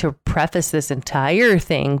would like to preface this entire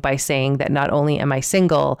thing by saying that not only am I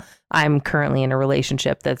single, I'm currently in a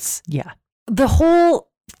relationship that's, The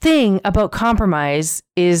whole thing about compromise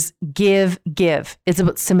is give. It's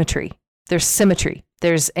about symmetry. There's symmetry.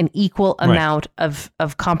 There's an equal amount of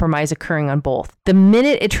compromise occurring on both. The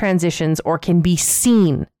minute it transitions or can be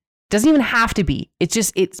seen, doesn't even have to be.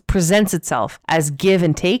 It presents itself as give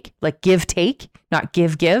and take, like give, take, not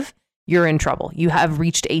give. You're in trouble. You have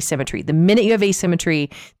reached asymmetry. The minute you have asymmetry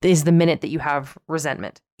is the minute that you have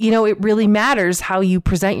resentment. It really matters how you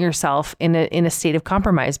present yourself in a state of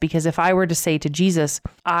compromise, because if I were to say to Jesus,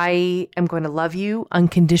 I am going to love you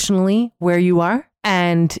unconditionally where you are,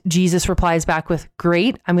 and Jesus replies back with,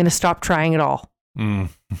 great, I'm going to stop trying at all.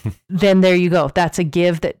 Then there you go. That's a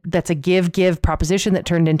give proposition that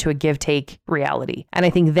turned into a give take reality. And I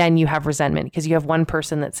think then you have resentment, because you have one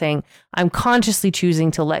person that's saying, I'm consciously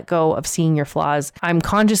choosing to let go of seeing your flaws. I'm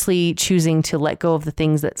consciously choosing to let go of the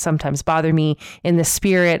things that sometimes bother me in the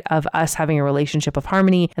spirit of us having a relationship of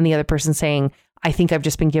harmony. And the other person saying, I think I've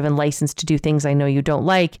just been given license to do things I know you don't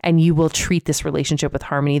like, and you will treat this relationship with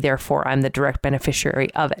harmony. Therefore, I'm the direct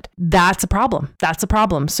beneficiary of it. That's a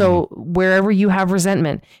problem. So wherever you have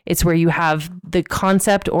resentment, it's where you have the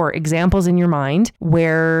concept or examples in your mind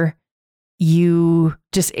where you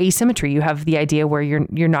just asymmetry. You have the idea where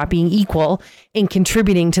you're not being equal in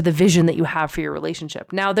contributing to the vision that you have for your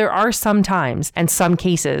relationship. Now, there are some times and some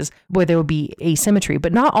cases where there will be asymmetry,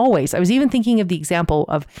 but not always. I was even thinking of the example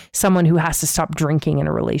of someone who has to stop drinking in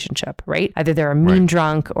a relationship, right? Either they're a mean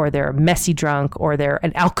drunk, or they're a messy drunk, or they're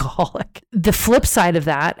an alcoholic. The flip side of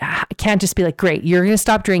that can't just be like, great, you're going to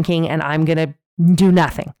stop drinking and I'm going to do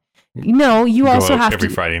nothing. No, you also have every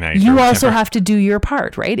to Friday night. You also have to do your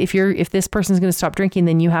part, right? If this person's going to stop drinking,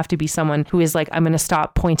 then you have to be someone who is like, I'm going to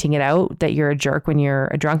stop pointing it out that you're a jerk when you're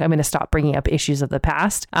a drunk. I'm going to stop bringing up issues of the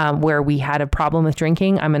past where we had a problem with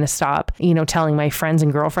drinking. I'm going to stop, telling my friends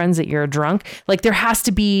and girlfriends that you're a drunk. Like there has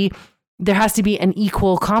to be an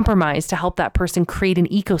equal compromise to help that person create an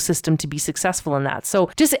ecosystem to be successful in that. So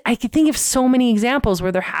I could think of so many examples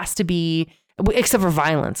where there has to be except for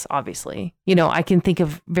violence, obviously. You know, I can think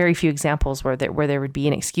of very few examples where there would be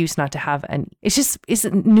an excuse not to have is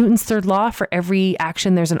it Newton's third law? For every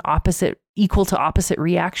action, there's an equal to opposite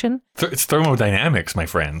reaction. It's thermodynamics, my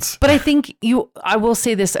friends. But I think I will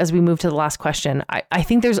say this as we move to the last question. I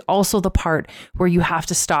think there's also the part where you have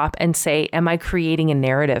to stop and say, am I creating a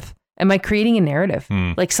narrative? Am I creating a narrative?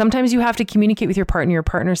 Like sometimes you have to communicate with your partner. Your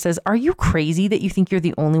partner says, are you crazy that you think you're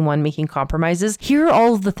the only one making compromises? Here are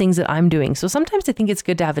all of the things that I'm doing. So sometimes I think it's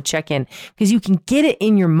good to have a check-in because you can get it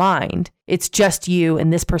in your mind. It's just you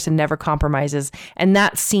and this person never compromises. And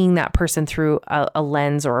that's seeing that person through a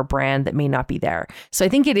lens or a brand that may not be there. So I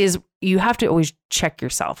think you have to always check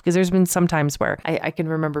yourself because there's been some times where I can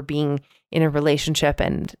remember being in a relationship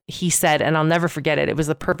and he said, and I'll never forget it, it was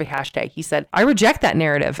the perfect hashtag. He said, I reject that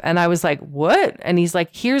narrative. And I was like, what? And he's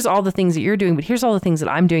like, here's all the things that you're doing, but here's all the things that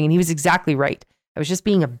I'm doing. And he was exactly right. I was just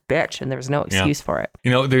being a bitch and there was no excuse for it.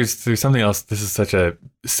 You know, there's something else. This is such a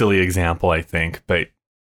silly example, I think, but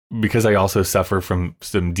because I also suffer from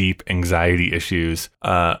some deep anxiety issues,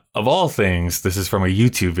 of all things, this is from a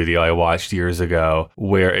YouTube video I watched years ago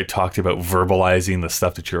where it talked about verbalizing the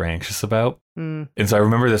stuff that you're anxious about. And so I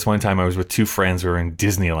remember this one time I was with two friends. We were in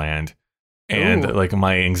Disneyland. And like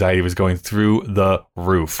my anxiety was going through the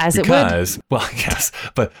roof. As it would. Well, yes,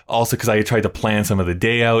 but also because I had tried to plan some of the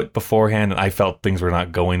day out beforehand and I felt things were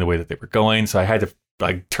not going the way that they were going. So I had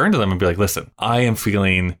to turn to them and be like, listen, I am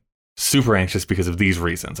feeling super anxious because of these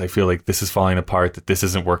reasons. I feel like this is falling apart, that this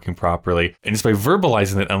isn't working properly. And just by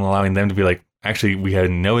verbalizing it and allowing them to be like, actually, we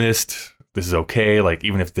hadn't noticed. This is okay. Like,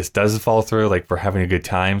 even if this does fall through, like, we're having a good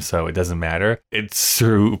time, so it doesn't matter. It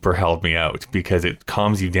super helped me out because it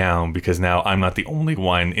calms you down because now I'm not the only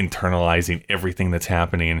one internalizing everything that's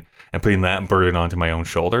happening and putting that burden onto my own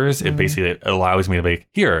shoulders. It basically allows me to be,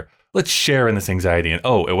 here, let's share in this anxiety. And,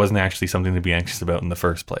 it wasn't actually something to be anxious about in the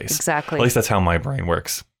first place. Exactly. At least that's how my brain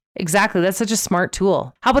works. Exactly. That's such a smart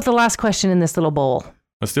tool. How about the last question in this little bowl?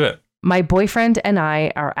 Let's do it. My boyfriend and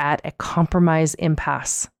I are at a compromise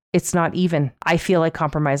impasse. It's not even. I feel I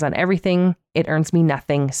compromise on everything. It earns me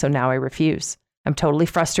nothing, so now I refuse. I'm totally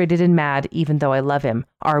frustrated and mad, even though I love him.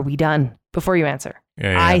 Are we done? Before you answer.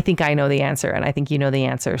 Yeah. I think I know the answer, and I think you know the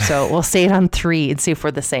answer. So we'll say it on 3 and see if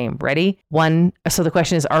we're the same. Ready? 1. So the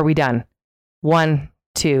question is, are we done? 1,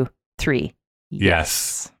 2, 3.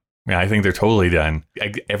 Yes. Yeah, I think they're totally done.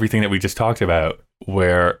 Everything that we just talked about,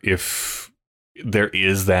 where if there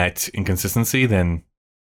is that inconsistency, then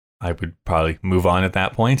I would probably move on at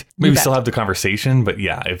that point. Maybe still have the conversation, but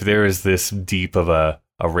yeah, if there is this deep of a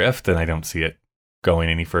rift, then I don't see it going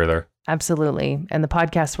any further. Absolutely. And the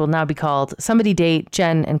podcast will now be called Somebody Date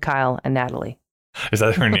Jen and Kyle and Natalie. Is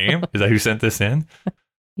that her name? Is that who sent this in?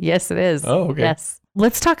 Yes, it is. Oh, okay. Yes.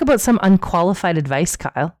 Let's talk about some unqualified advice,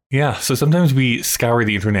 Kyle. Yeah. So sometimes we scour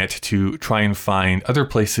the internet to try and find other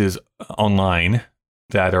places online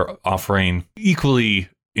that are offering equally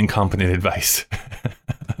incompetent advice.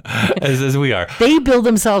 as we are. They bill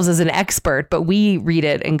themselves as an expert, but we read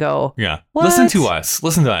it and go, yeah, what? Listen to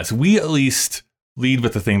us. We at least lead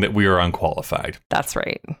with the thing that we are unqualified. That's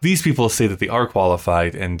right. These people say that they are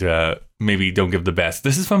qualified and maybe don't give the best.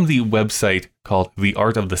 This is from the website called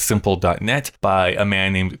theartofthesimple.net by a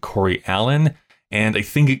man named Corey Allen. And I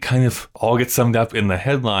think it kind of all gets summed up in the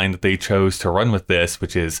headline that they chose to run with this,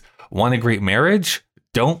 which is, want a great marriage?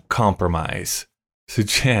 Don't compromise. So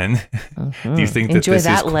Jen, do you think Enjoy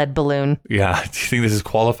that lead balloon? Yeah. Do you think this is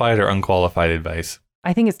qualified or unqualified advice?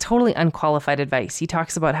 I think it's totally unqualified advice. He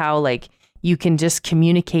talks about how like you can just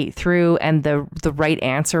communicate through and the right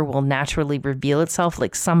answer will naturally reveal itself,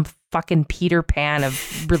 like some fucking Peter Pan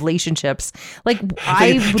of relationships. Like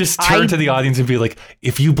just turn to the audience and be like,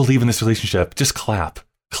 if you believe in this relationship, just clap.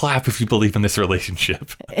 Clap if you believe in this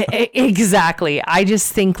relationship. Exactly. I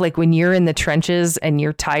just think like when you're in the trenches and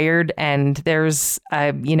you're tired and there's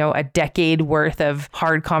a decade worth of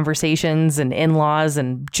hard conversations and in-laws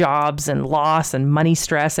and jobs and loss and money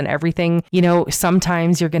stress and everything,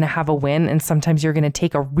 sometimes you're going to have a win and sometimes you're going to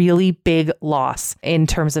take a really big loss in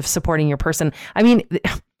terms of supporting your person. I mean,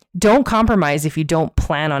 don't compromise if you don't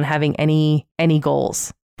plan on having any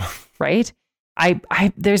goals, right?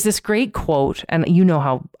 There's this great quote, and you know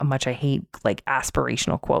how much I hate like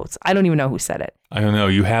aspirational quotes. I don't even know who said it. I don't know.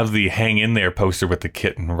 You have the hang in there poster with the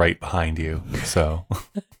kitten right behind you. So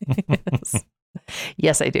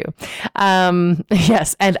yes, I do.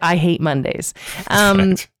 Yes. And I hate Mondays.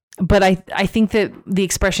 Right. But I think that the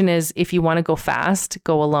expression is, if you want to go fast,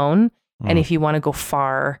 go alone. And if you want to go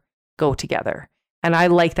far, go together. And I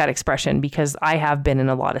like that expression because I have been in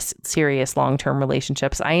a lot of serious long-term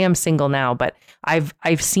relationships. I am single now, but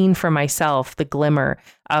I've seen for myself the glimmer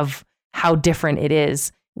of how different it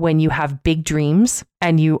is when you have big dreams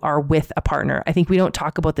and you are with a partner. I think we don't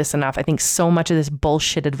talk about this enough. I think so much of this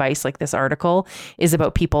bullshit advice, like this article, is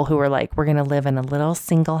about people who are like, we're going to live in a little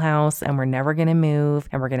single house and we're never going to move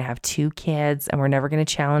and we're going to have 2 kids and we're never going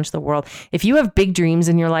to challenge the world. If you have big dreams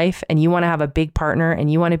in your life and you want to have a big partner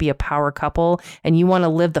and you want to be a power couple and you want to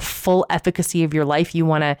live the full efficacy of your life, you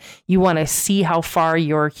want to see how far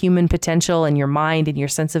your human potential and your mind and your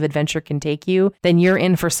sense of adventure can take you, then you're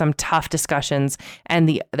in for some tough discussions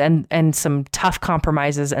and some tough compromises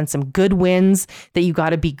and some good wins that you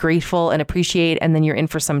got to be grateful and appreciate. And then you're in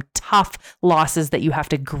for some tough losses that you have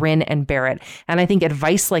to grin and bear it. And I think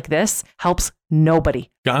advice like this helps nobody.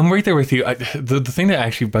 Yeah, I'm right there with you. The thing that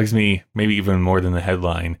actually bugs me, maybe even more than the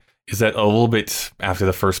headline, is that a little bit after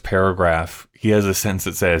the first paragraph, he has a sentence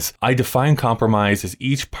that says, I define compromise as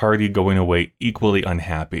each party going away equally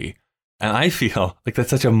unhappy. And I feel like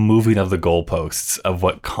that's such a moving of the goalposts of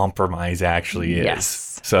what compromise actually is.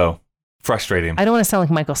 Yes. So frustrating. I don't want to sound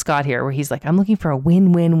like Michael Scott here, where he's like, I'm looking for a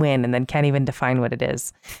win-win-win, and then can't even define what it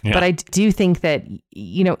is. Yeah. But I do think that,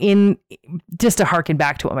 in just to harken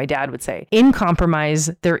back to what my dad would say, in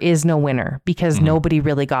compromise, there is no winner because nobody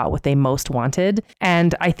really got what they most wanted.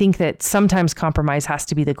 And I think that sometimes compromise has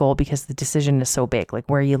to be the goal because the decision is so big, like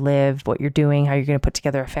where you live, what you're doing, how you're going to put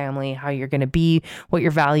together a family, how you're going to be, what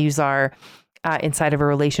your values are. Inside of a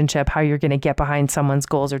relationship, how you're going to get behind someone's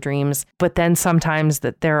goals or dreams. But then sometimes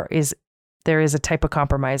that there is a type of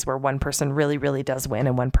compromise where one person really, really does win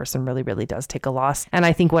and one person really, really does take a loss. And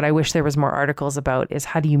I think what I wish there was more articles about is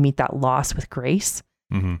how do you meet that loss with grace?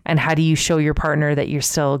 And how do you show your partner that you're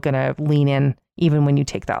still going to lean in even when you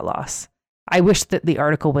take that loss? I wish that the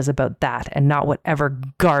article was about that and not whatever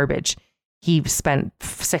garbage he spent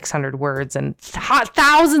 600 words and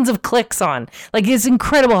thousands of clicks on. Like, it's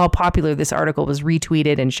incredible how popular this article was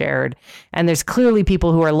retweeted and shared. And there's clearly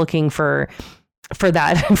people who are looking for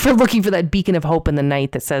that beacon of hope in the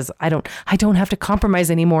night that says, I don't have to compromise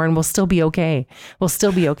anymore and we'll still be okay. We'll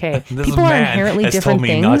still be okay. People are inherently different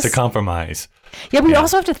things. Not to compromise. Yeah, but we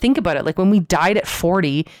also have to think about it. Like when we died at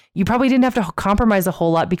 40, you probably didn't have to compromise a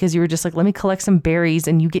whole lot because you were just like, let me collect some berries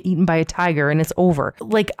and you get eaten by a tiger and it's over.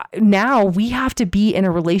 Like now we have to be in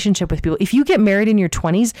a relationship with people. If you get married in your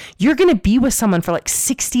 20s, you're going to be with someone for like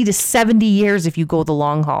 60 to 70 years if you go the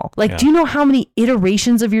long haul. Like, do you know how many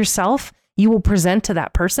iterations of yourself you will present to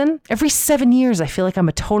that person? Every 7 years, I feel like I'm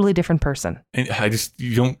a totally different person. And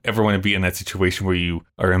you don't ever want to be in that situation where you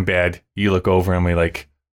are in bed, you look over and we're like,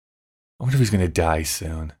 I wonder if he's going to die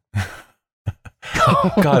soon.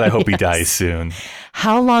 God, I hope he dies soon.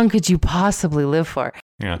 How long could you possibly live for?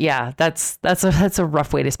 Yeah, that's a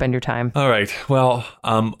rough way to spend your time. All right. Well,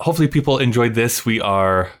 hopefully people enjoyed this. We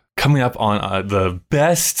are coming up on the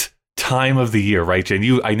best time of the year, right,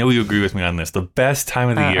 Jen? I know you agree with me on this. The best time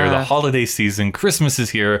of the year, the holiday season. Christmas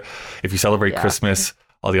is here. If you celebrate Christmas,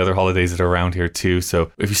 all the other holidays that are around here too.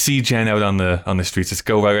 So if you see Jen out on the streets, just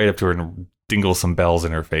go right up to her and dingle some bells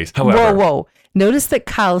in her face. However, whoa. Notice that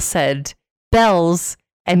Kyle said bells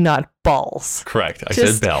and not balls. Correct. I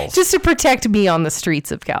said bells. Just to protect me on the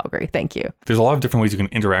streets of Calgary. Thank you. There's a lot of different ways you can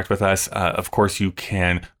interact with us. Of course, you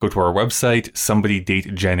can go to our website,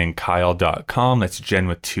 somebodydatejenandkyle.com. That's Jen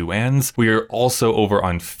with 2 N's. We are also over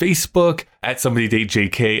on Facebook at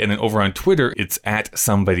somebodydatejk, and then over on Twitter, it's at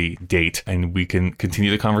somebodydate, and we can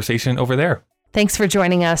continue the conversation over there. Thanks for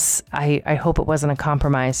joining us. I hope it wasn't a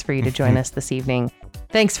compromise for you to join us this evening.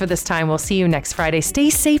 Thanks for this time. We'll see you next Friday. Stay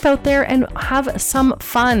safe out there and have some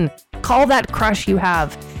fun. Call that crush you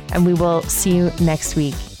have, and we will see you next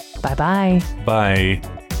week. Bye-bye. Bye.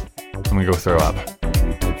 I'm going to go throw up.